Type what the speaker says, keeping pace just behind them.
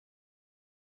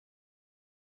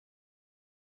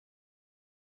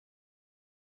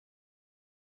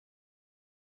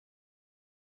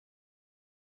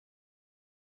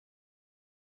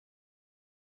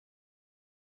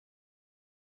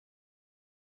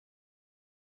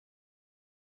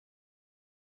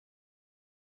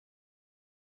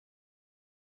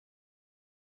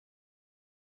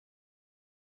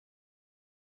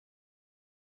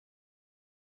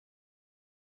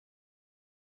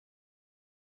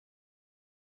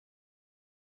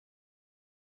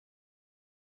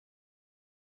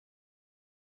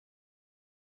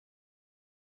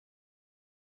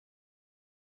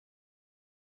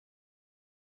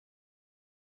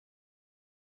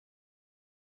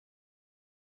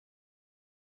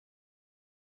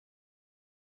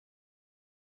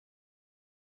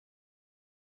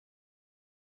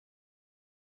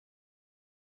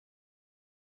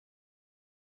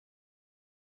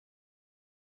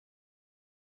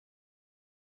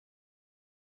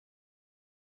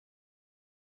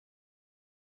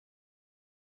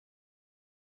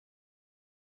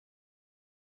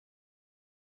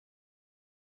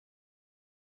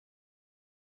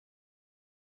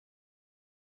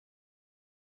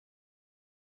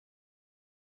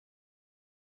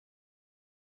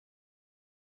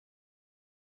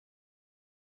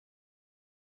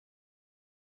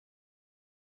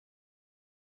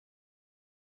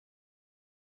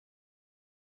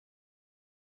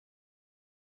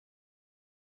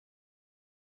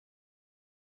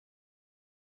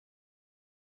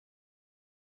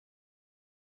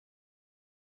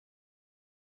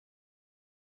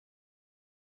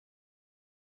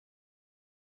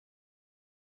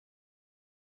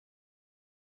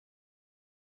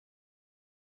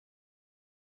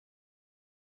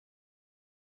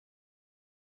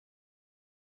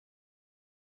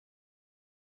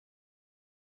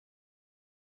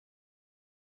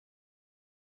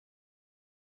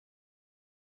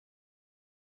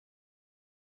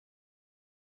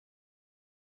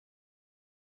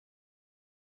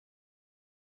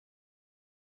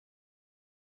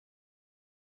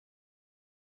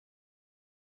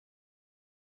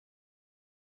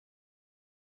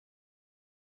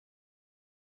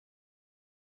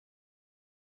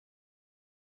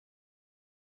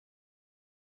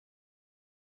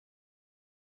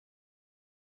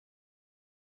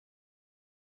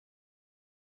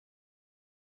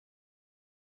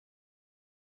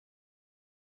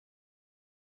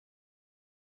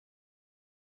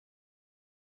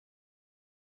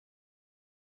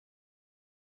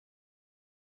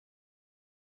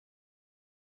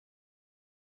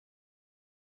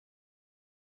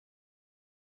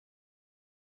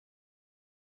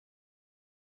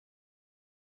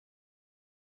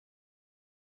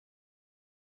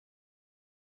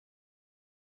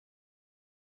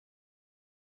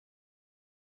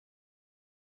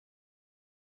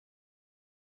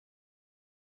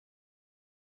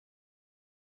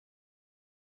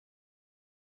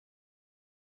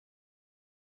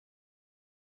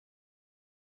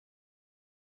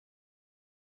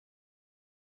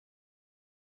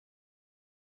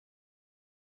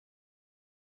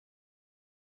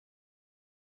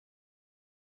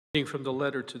Reading from the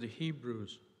letter to the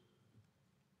Hebrews.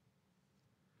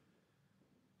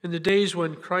 In the days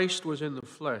when Christ was in the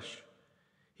flesh,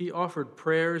 he offered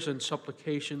prayers and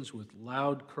supplications with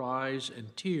loud cries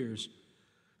and tears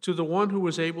to the one who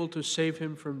was able to save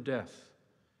him from death,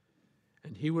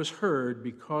 and he was heard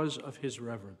because of his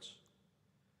reverence.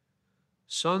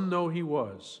 Son though he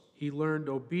was, he learned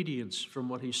obedience from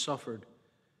what he suffered,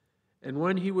 and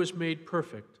when he was made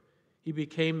perfect, he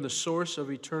became the source of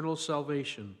eternal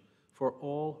salvation for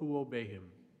all who obey him.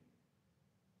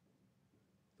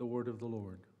 The word of the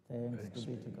Lord. Thanks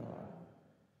be to God.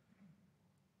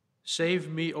 Save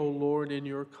me, O Lord, in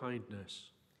your kindness.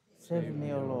 Save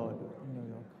me, O Lord, in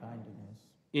your kindness.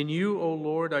 In you, O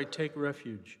Lord, I take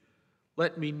refuge.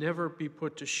 Let me never be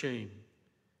put to shame.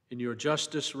 In your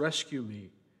justice, rescue me.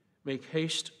 Make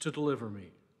haste to deliver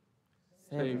me.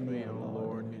 Save me, O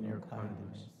Lord, in your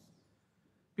kindness.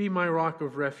 Be my rock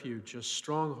of refuge, a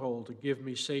stronghold to give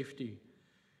me safety.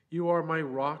 You are my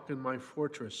rock and my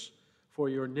fortress. For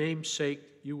your name's sake,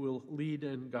 you will lead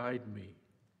and guide me.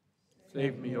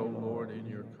 Save me, O Lord, in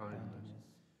your kindness.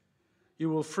 You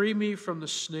will free me from the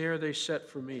snare they set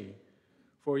for me,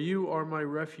 for you are my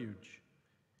refuge.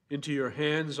 Into your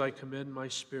hands I commend my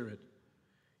spirit.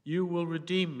 You will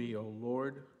redeem me, O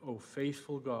Lord, O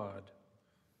faithful God.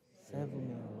 Save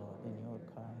me, O Lord, in your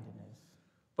kindness.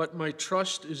 But my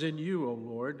trust is in you, O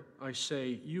Lord. I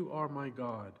say, you are my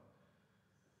God.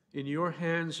 In your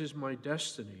hands is my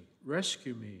destiny.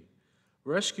 Rescue me.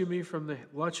 Rescue me from the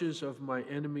clutches of my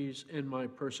enemies and my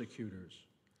persecutors.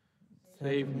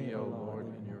 Save me, O Lord,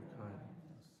 in your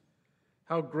kindness.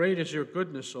 How great is your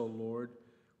goodness, O Lord,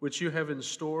 which you have in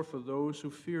store for those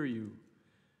who fear you,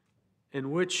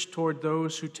 and which toward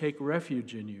those who take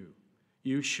refuge in you,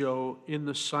 you show in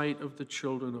the sight of the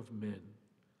children of men.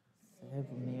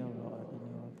 Save me, O Lord, in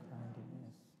your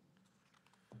kindness.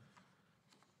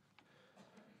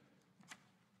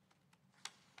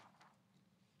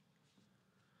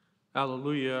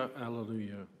 Alleluia,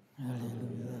 alleluia.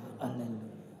 Alleluia, alleluia.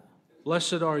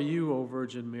 Blessed are you, O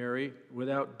Virgin Mary.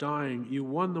 Without dying, you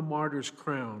won the martyr's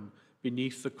crown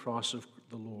beneath the cross of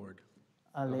the Lord.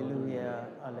 Alleluia,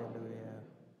 alleluia.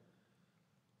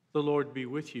 The Lord be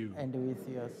with you. And with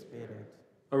your spirit.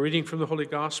 A reading from the Holy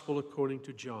Gospel according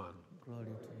to John. Glory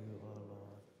to you, O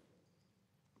Lord.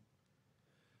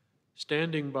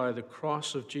 Standing by the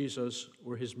cross of Jesus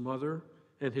were his mother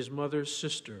and his mother's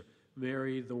sister,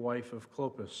 Mary, the wife of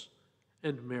Clopas,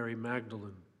 and Mary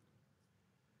Magdalene.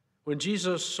 When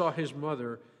Jesus saw his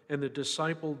mother and the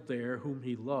disciple there whom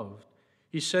he loved,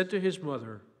 he said to his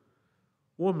mother,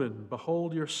 "Woman,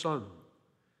 behold your son."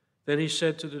 Then he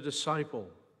said to the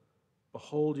disciple,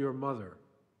 "Behold your mother."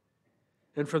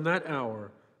 And from that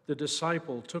hour, the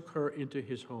disciple took her into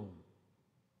his home.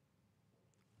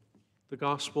 The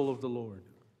Gospel of the Lord.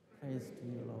 Praise to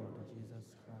you, Lord Jesus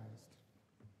Christ.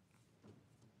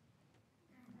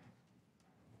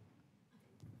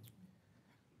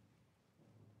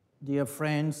 Dear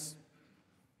friends,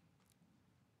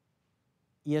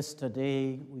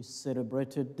 yesterday we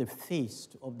celebrated the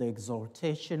feast of the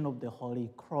exaltation of the Holy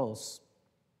Cross,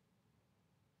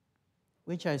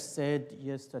 which I said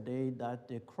yesterday that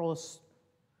the cross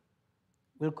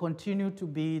will continue to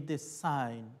be the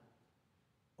sign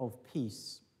of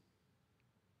peace.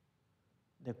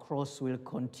 The cross will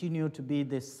continue to be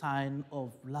the sign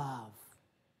of love.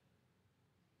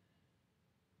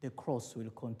 The cross will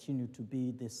continue to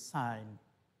be the sign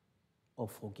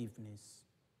of forgiveness.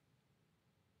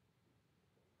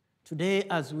 Today,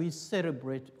 as we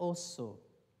celebrate also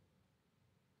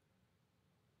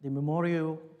the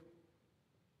memorial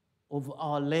of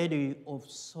Our Lady of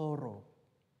Sorrow,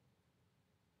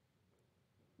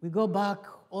 we go back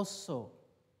also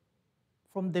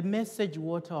from the message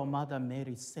what our Mother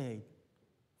Mary said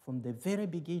from the very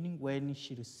beginning when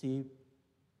she received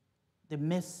the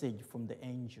message from the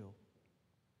angel.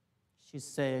 She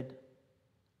said,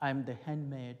 "I am the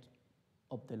handmaid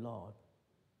of the Lord.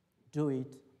 Do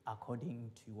it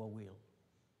according to your will."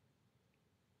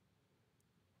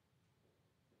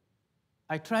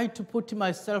 I tried to put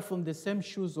myself in the same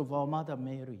shoes of our Mother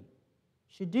Mary.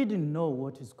 She didn't know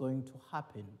what is going to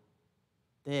happen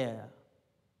there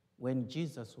when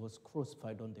Jesus was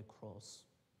crucified on the cross.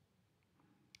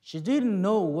 She didn't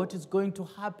know what is going to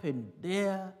happen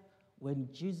there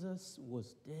when Jesus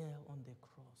was there on the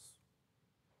cross.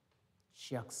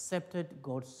 She accepted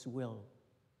God's will.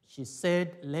 She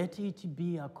said, "Let it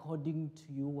be according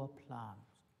to your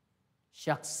plans." She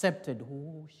accepted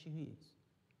who she is.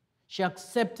 She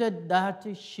accepted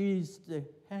that she is the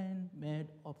handmaid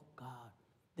of God,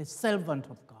 the servant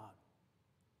of God.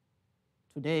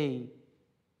 Today,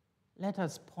 Let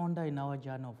us ponder in our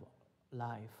journey of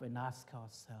life and ask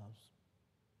ourselves,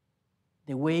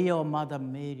 the way our Mother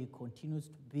Mary continues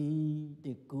to be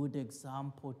the good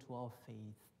example to our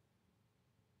faith,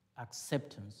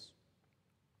 acceptance,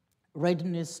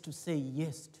 readiness to say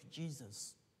yes to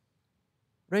Jesus,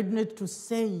 readiness to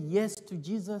say yes to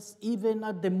Jesus even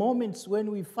at the moments when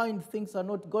we find things are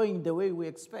not going the way we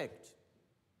expect.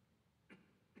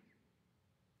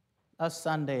 Last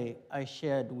Sunday, I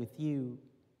shared with you,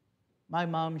 my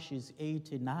mom, she's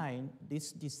 89.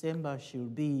 This December, she'll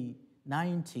be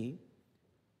 90.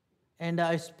 And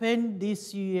I spent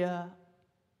this year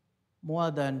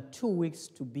more than 2 weeks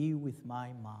to be with my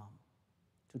mom,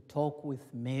 to talk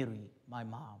with Mary, my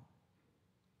mom.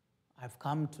 I've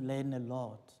come to learn a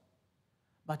lot.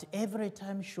 But every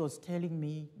time she was telling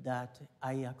me that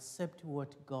I accept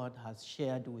what God has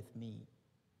shared with me,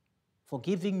 for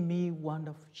giving me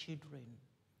wonderful children.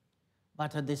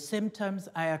 But at the same time,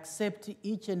 I accept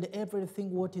each and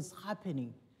everything what is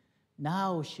happening.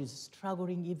 Now she's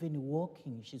struggling even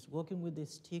walking. She's walking with the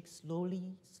stick slowly,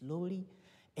 slowly.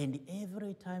 And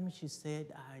every time she said,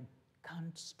 I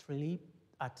can't sleep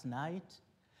at night.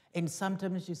 And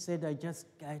sometimes she said, I just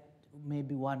get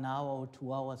maybe 1 hour or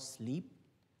 2 hours sleep.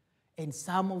 And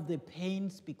some of the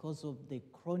pains because of the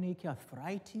chronic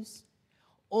arthritis,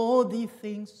 all these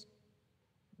things.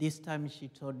 This time she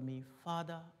told me,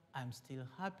 Father, I'm still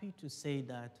happy to say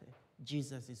that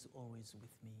Jesus is always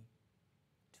with me.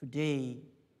 Today,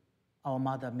 our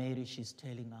Mother Mary, she's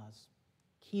telling us,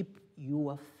 keep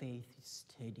your faith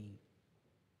steady,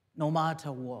 no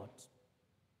matter what.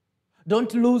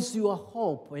 Don't lose your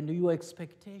hope and your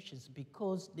expectations,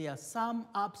 because there are some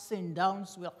ups and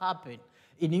downs will happen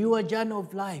in your journey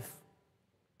of life.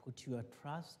 Put your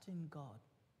trust in God.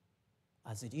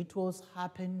 As it was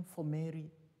happened for Mary,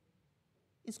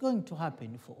 it's going to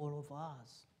happen for all of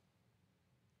us.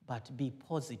 But be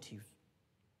positive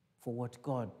for what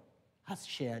God has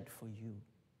shared for you.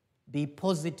 Be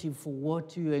positive for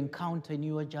what you encounter in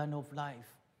your journey of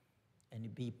life.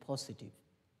 And be positive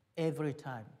every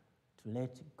time to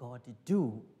let God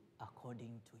do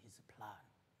according to his plan.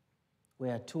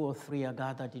 Where 2 or 3 are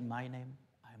gathered in my name,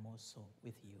 I'm also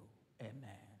with you. Amen.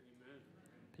 Amen.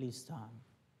 Please stand.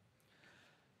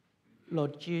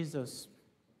 Lord Jesus,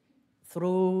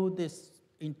 through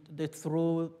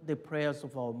the prayers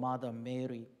of our Mother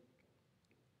Mary,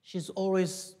 she's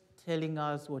always telling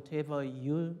us whatever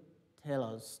you tell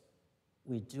us,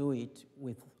 we do it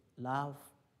with love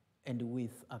and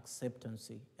with acceptance.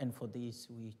 And for this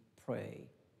we pray.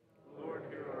 Lord,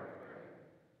 hear our prayer.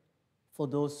 For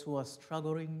those who are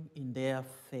struggling in their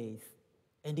faith,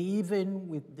 and even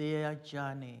with their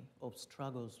journey of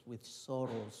struggles with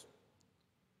sorrows,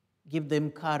 give them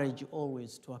courage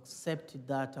always to accept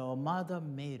that our Mother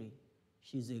Mary,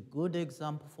 she's a good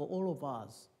example for all of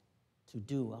us to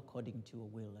do according to your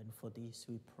will. And for this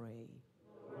we pray.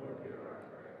 Lord, hear our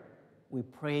prayer. We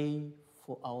pray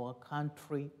for our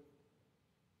country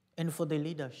and for the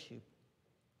leadership,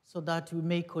 so that we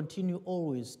may continue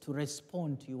always to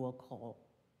respond to your call,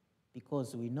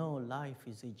 because we know life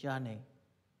is a journey,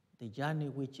 the journey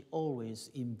which always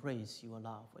embraces your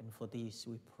love. And for this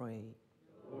we pray.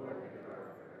 Lord,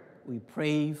 we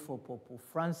pray for Pope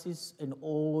Francis and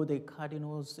all the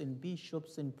cardinals and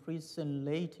bishops and priests and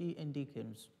laity and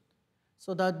deacons,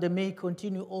 so that they may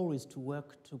continue always to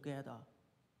work together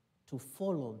to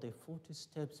follow the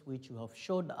footsteps which you have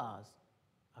showed us,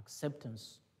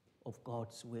 acceptance of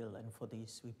God's will. And for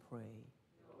this we pray.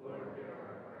 Lord, hear our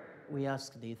prayer. We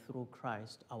ask thee through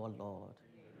Christ our Lord.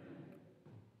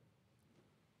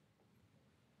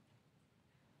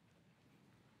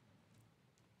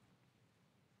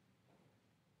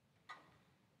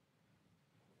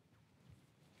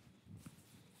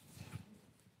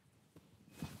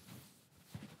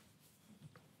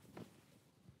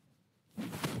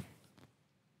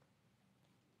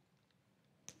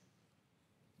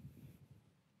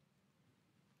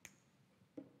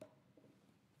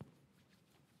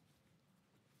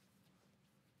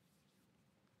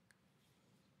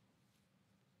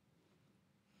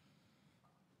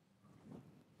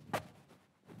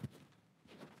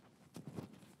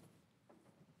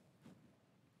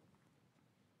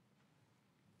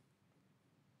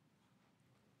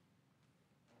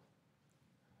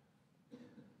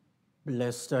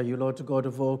 Blessed are you, Lord God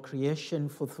of all creation,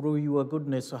 for through your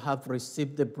goodness we have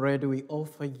received the bread we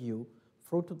offer you,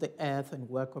 fruit of the earth and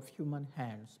work of human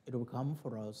hands. It will become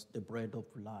for us the bread of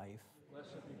life.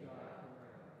 Blessed be God forever.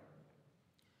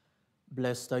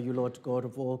 Blessed are you, Lord God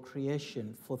of all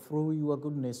creation, for through your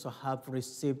goodness we have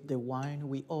received the wine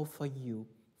we offer you,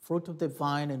 fruit of the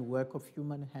vine and work of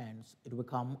human hands, it will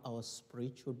become our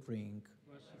spiritual drink.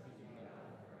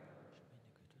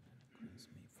 Cleanse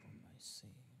me from my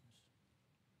sins.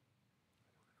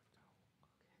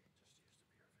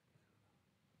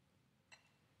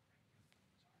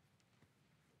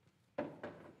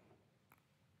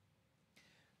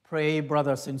 Pray,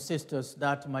 brothers and sisters,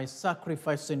 that my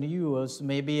sacrifice and yours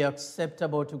may be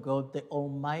acceptable to God the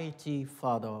Almighty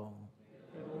Father.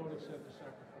 May the Lord accept the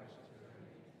sacrifices of your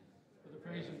hands, for the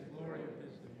praise and the glory of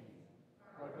his name,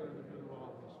 for our good and the good of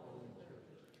all his holy church.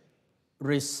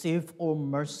 Receive, O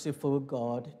merciful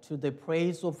God, to the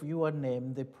praise of your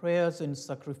name, the prayers and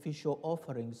sacrificial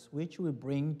offerings which we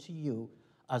bring to you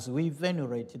as we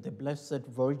venerate the Blessed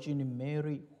Virgin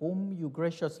Mary, whom you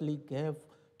graciously gave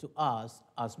to us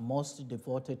as most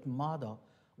devoted mother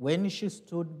when she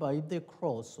stood by the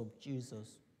cross of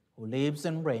Jesus, who lives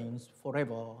and reigns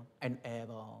forever and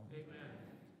ever. Amen.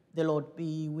 The Lord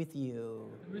be with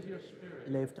you. And with your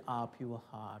spirit, Lift up your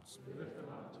hearts. we lift them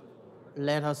up to the Lord.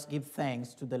 Let us give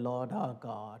thanks to the Lord our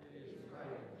God.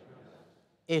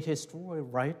 It is truly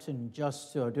right and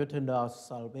just to do to our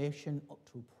salvation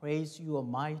to praise your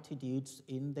mighty deeds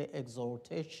in the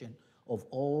exaltation of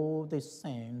all the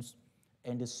saints,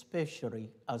 and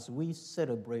especially as we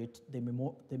celebrate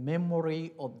the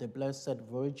memory of the Blessed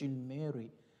Virgin Mary,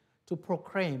 to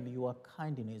proclaim your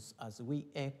kindness as we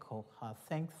echo her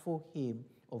thankful hymn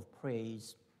of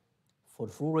praise. For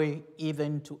truly,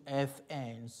 even to earth's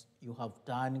ends, you have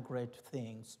done great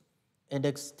things, and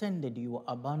extended your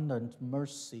abundant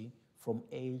mercy from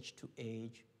age to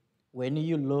age. When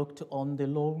you looked on the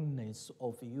loneliness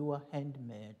of your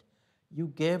handmaid, you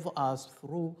gave us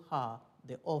through her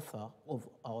the author of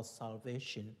our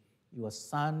salvation, your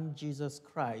Son, Jesus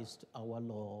Christ, our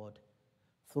Lord.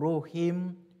 Through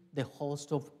him, the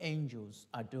host of angels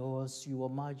adores your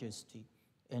majesty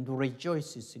and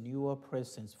rejoices in your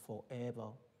presence forever.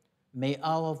 May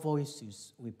our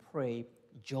voices, we pray,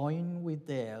 join with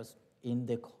theirs in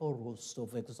the chorus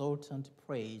of exultant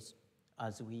praise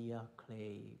as we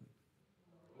acclaim.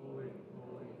 Holy,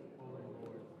 holy, holy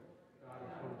Lord, God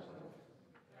of hosts,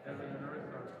 heaven and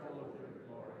earth are full of your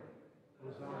glory.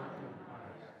 Hosanna in the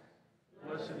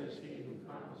highest. Blessed is he who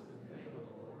comes in the name of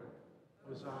the Lord.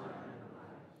 Hosanna in the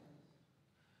highest.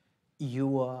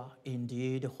 You are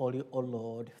indeed holy, O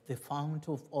Lord, the fount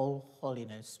of all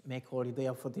holiness. Make holy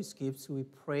therefore these gifts, we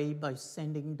pray, by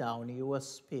sending down your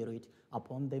Spirit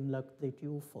upon them like the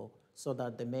dewfall, so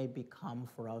that they may become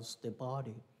for us the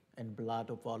body and blood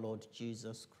of our Lord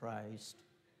Jesus Christ.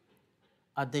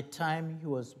 At the time he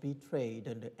was betrayed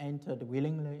and entered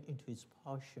willingly into his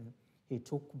passion, he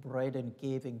took bread and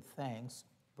giving thanks,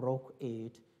 broke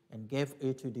it, and gave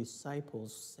it to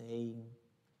disciples, saying,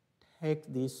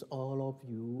 "Take this, all of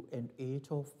you, and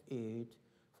eat of it,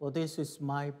 for this is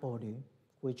my body,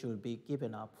 which will be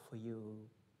given up for you."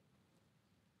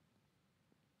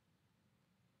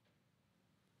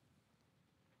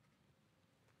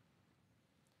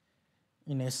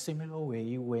 In a similar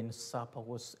way, when supper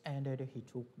was ended, he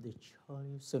took the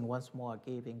chalice, and once more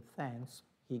giving thanks,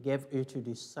 he gave it to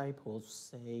disciples,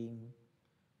 saying,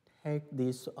 "Take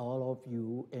this, all of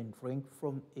you, and drink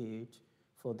from it,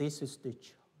 for this is the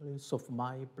chalice of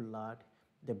my blood,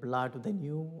 the blood of the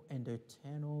new and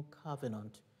eternal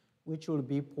covenant, which will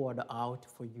be poured out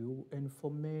for you and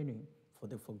for many for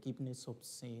the forgiveness of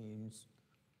sins.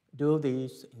 Do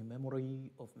this in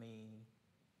memory of me."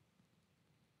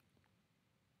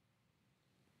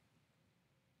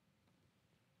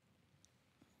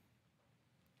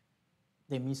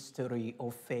 The mystery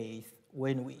of faith.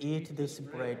 When we eat this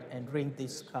bread and drink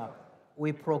this cup,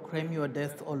 we proclaim your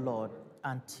death, O Lord,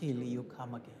 until you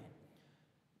come again.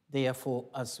 Therefore,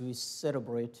 as we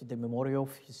celebrate the memorial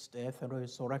of his death and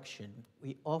resurrection,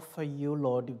 we offer you,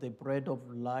 Lord, the bread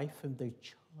of life and the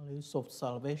chalice of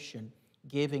salvation,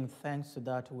 giving thanks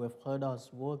that you have heard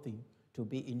us worthy to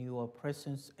be in your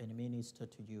presence and minister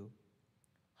to you.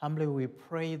 Humbly we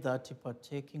pray that,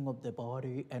 partaking of the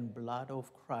body and blood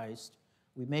of Christ,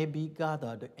 we may be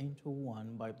gathered into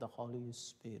one by the Holy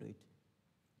Spirit.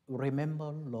 Remember,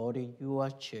 Lord, your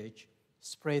church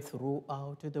spread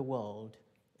throughout the world,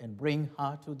 and bring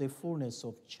her to the fullness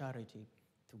of charity,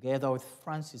 together with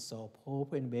Francis, our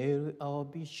Pope, and Mary, our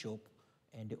Bishop,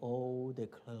 and all the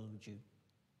clergy.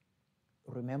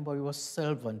 Remember your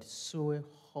servant, Sue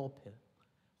Hopper,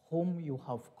 whom you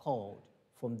have called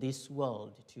from this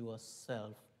world to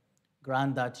yourself.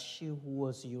 Grant that she who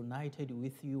was united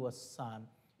with your Son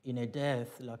in a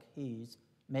death like his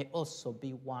may also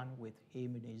be one with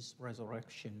him in his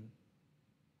resurrection.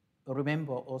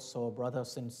 Remember also our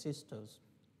brothers and sisters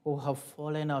who have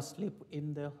fallen asleep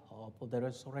in the hope of the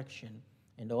resurrection,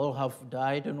 and all have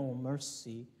died in your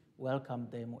mercy, welcome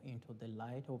them into the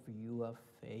light of your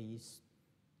face.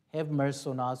 Have mercy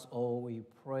on us all, we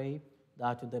pray,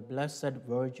 that the Blessed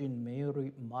Virgin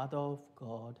Mary, Mother of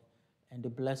God, and the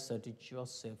Blessed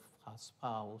Joseph, her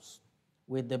spouse,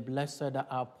 with the blessed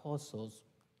apostles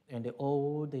and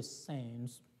all the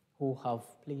saints who have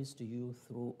pleased you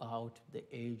throughout the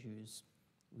ages,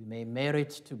 we may merit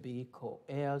to be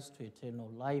co-heirs to eternal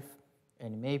life,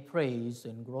 and may praise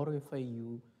and glorify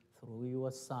you through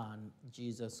your Son,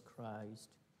 Jesus Christ.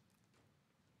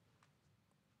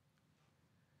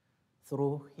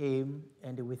 Through him,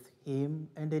 and with him,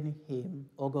 and in him,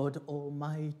 O God,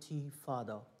 Almighty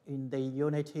Father, in the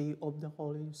unity of the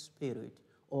Holy Spirit,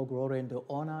 all glory and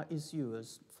honor is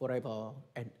yours forever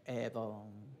and ever. Amen.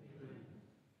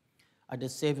 At the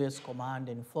Savior's command,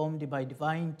 informed by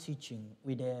divine teaching,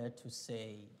 we dare to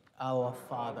say, Our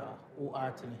Father, who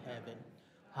art in heaven,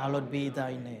 hallowed be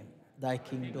thy name. Thy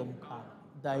kingdom come,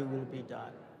 thy will be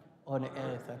done, on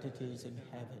earth as it is in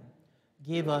heaven.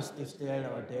 Give us this day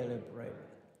our daily bread,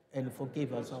 and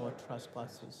forgive us our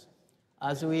trespasses,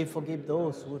 as we forgive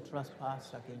those who trespass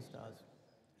against us.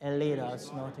 And lead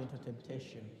us not into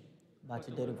temptation, but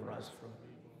deliver us from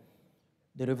evil.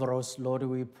 Deliver us, Lord,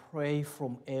 we pray,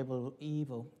 from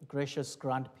evil. Gracious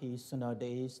grant peace in our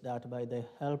days, that by the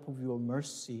help of your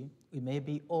mercy we may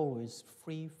be always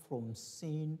free from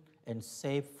sin and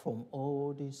safe from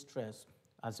all distress,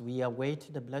 as we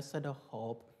await the blessed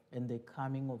hope and the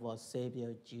coming of our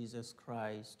Savior, Jesus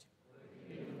Christ.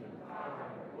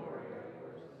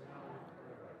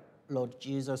 Lord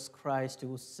Jesus Christ,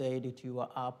 who said to your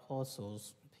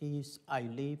apostles, Peace I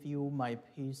leave you, my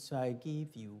peace I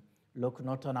give you. Look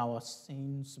not on our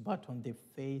sins, but on the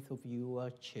faith of your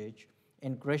church,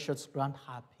 and gracious grant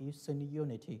her peace and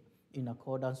unity in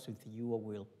accordance with your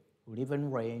will, who live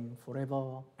and reign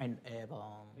forever and ever.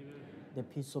 Amen. The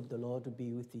peace of the Lord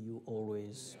be with you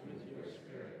always. And with your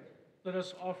spirit. Let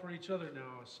us offer each other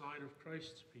now a sign of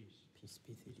Christ's peace. Peace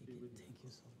be with you. Thank you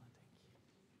so much.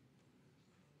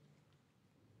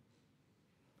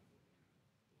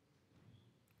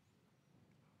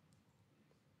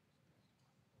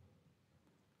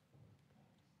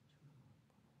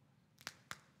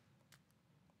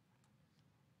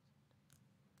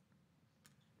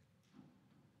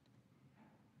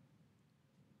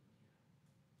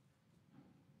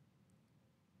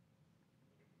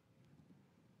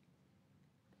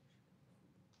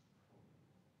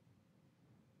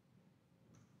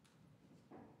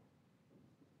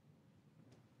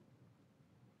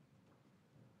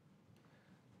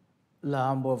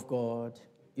 Lamb of God,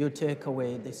 you take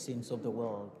away the sins of the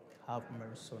world, have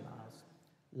mercy on us.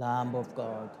 Lamb of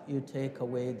God, you take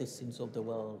away the sins of the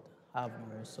world, have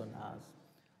mercy on us.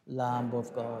 Lamb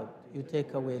of God, you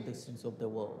take away the sins of the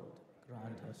world,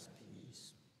 grant us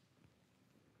peace.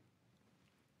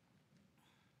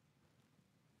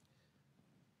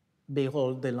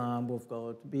 Behold the Lamb of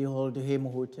God, behold him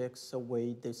who takes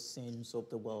away the sins of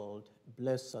the world.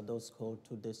 Blessed are those called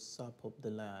to the supper of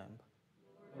the Lamb.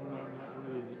 Lord, I'm not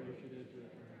worthy that you should enter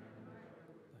into heaven,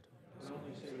 but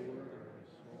only say a word and my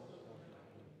soul will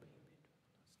die.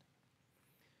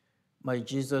 My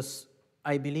Jesus,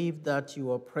 I believe that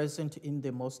you are present in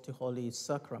the most holy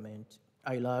sacrament.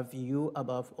 I love you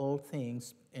above all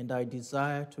things, and I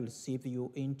desire to receive you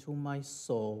into my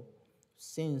soul.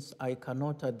 Since I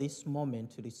cannot at this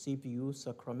moment receive you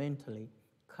sacramentally,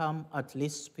 come at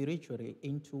least spiritually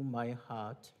into my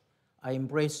heart. I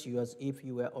embrace you as if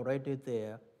you were already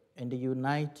there, and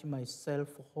unite myself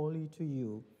wholly to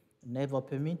you. Never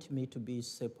permit me to be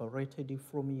separated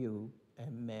from you.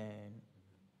 Amen.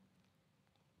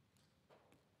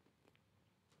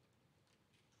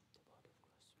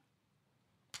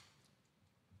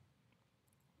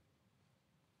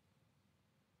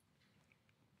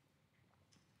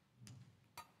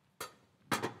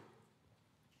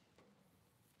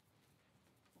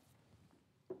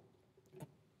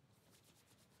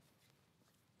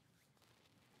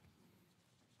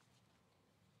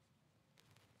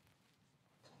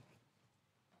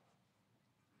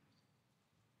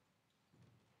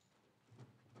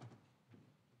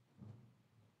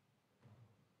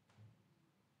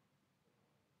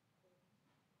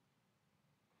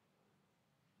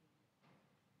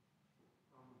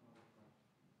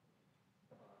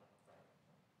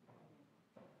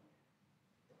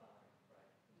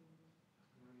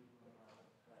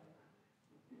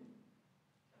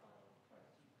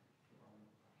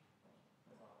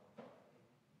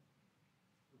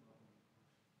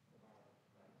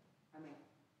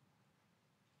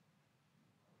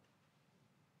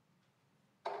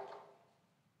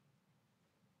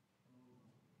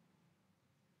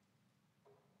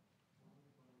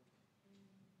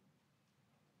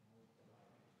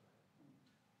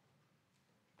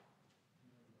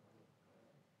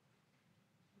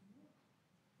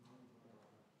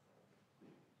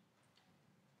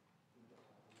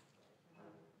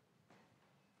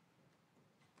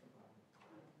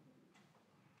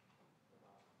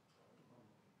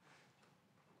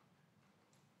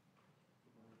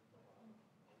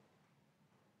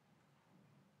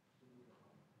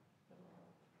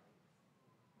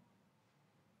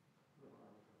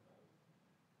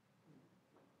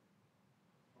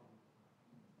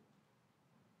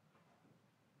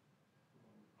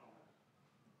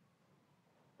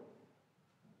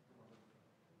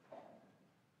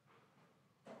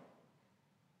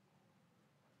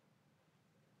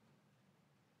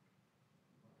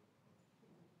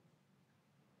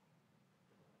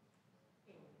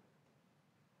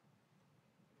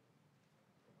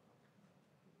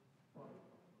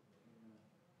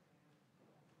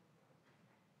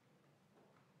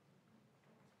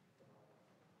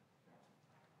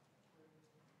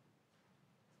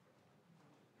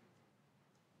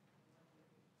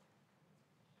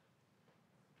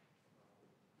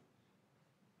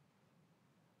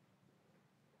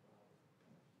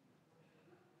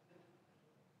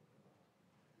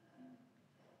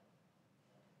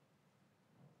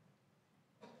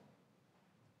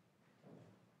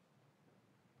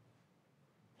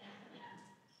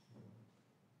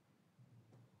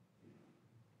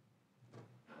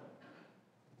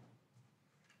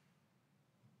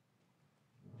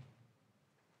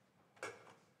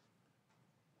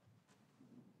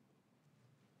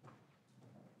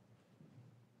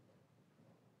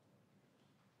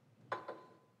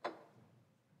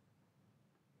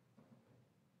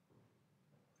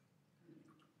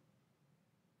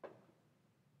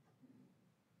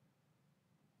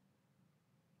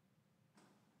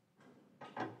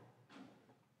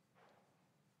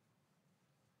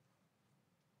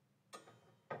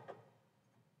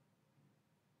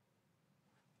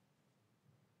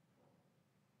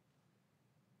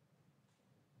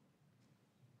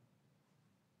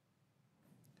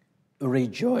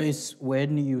 Rejoice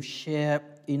when you share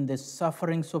in the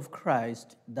sufferings of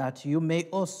Christ, that you may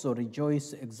also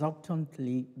rejoice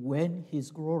exultantly when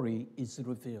his glory is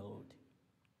revealed.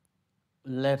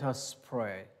 Let us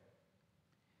pray.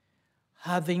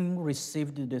 Having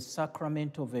received the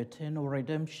sacrament of eternal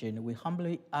redemption, we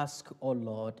humbly ask, O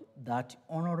Lord, that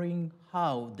honoring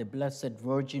how the Blessed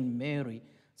Virgin Mary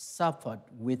suffered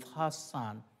with her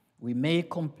Son, we may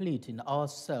complete in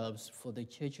ourselves, for the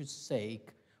Church's sake,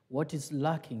 what is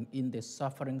lacking in the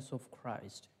sufferings of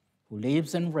Christ, who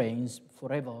lives and reigns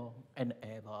forever and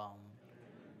ever.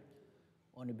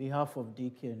 On behalf of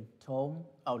Deacon Tom,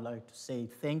 I would like to say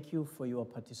thank you for your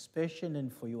participation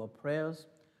and for your prayers.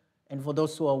 And for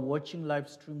those who are watching live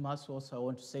stream Mass also, I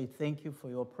want to say thank you for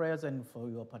your prayers and for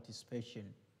your participation.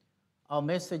 Our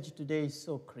message today is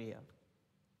so clear.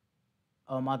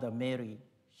 Our Mother Mary,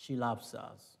 she loves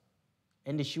us.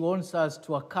 And she wants us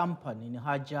to accompany in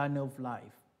her journey of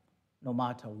life, no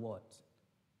matter what.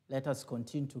 Let us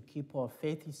continue to keep our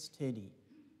faith steady,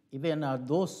 even at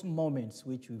those moments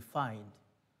which we find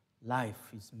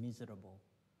life is miserable,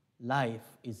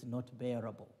 life is not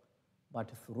bearable. But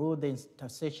through the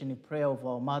intercession prayer of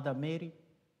our Mother Mary,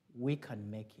 we can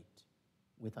make it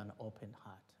with an open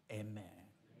heart. Amen. Amen.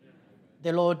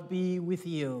 The Lord be with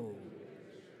you.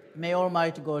 May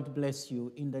Almighty God bless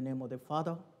you in the name of the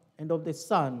Father, and of the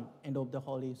Son, and of the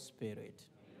Holy Spirit.